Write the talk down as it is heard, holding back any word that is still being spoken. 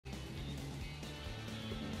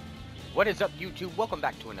What is up, YouTube? Welcome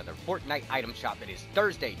back to another Fortnite item shop. It is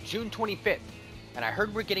Thursday, June 25th, and I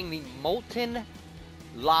heard we're getting the Molten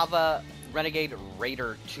Lava Renegade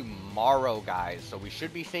Raider tomorrow, guys. So we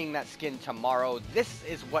should be seeing that skin tomorrow. This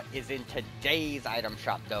is what is in today's item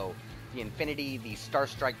shop, though. The Infinity, the Star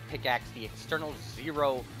Strike Pickaxe, the External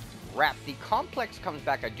Zero Wrap. The Complex comes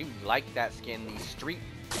back. I do like that skin. The Street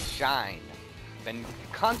Shine. Been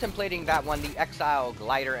contemplating that one. The Exile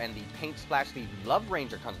Glider and the Paint Splash. The Love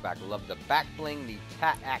Ranger comes back. Love the Back Bling. The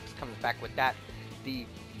Tat Axe comes back with that. The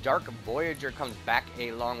Dark Voyager comes back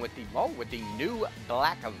along with the the new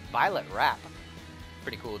Black Violet Wrap.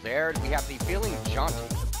 Pretty cool there. We have the Feeling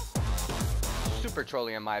Jaunty. Super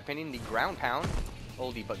trolly in my opinion. The Ground Pound.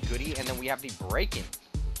 Oldie but goodie. And then we have the Breaking.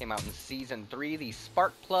 Came out in Season 3, the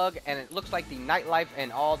Spark Plug, and it looks like the Nightlife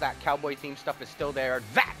and all that cowboy theme stuff is still there.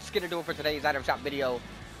 That's gonna do it for today's item shop video.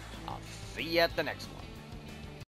 I'll see you at the next one.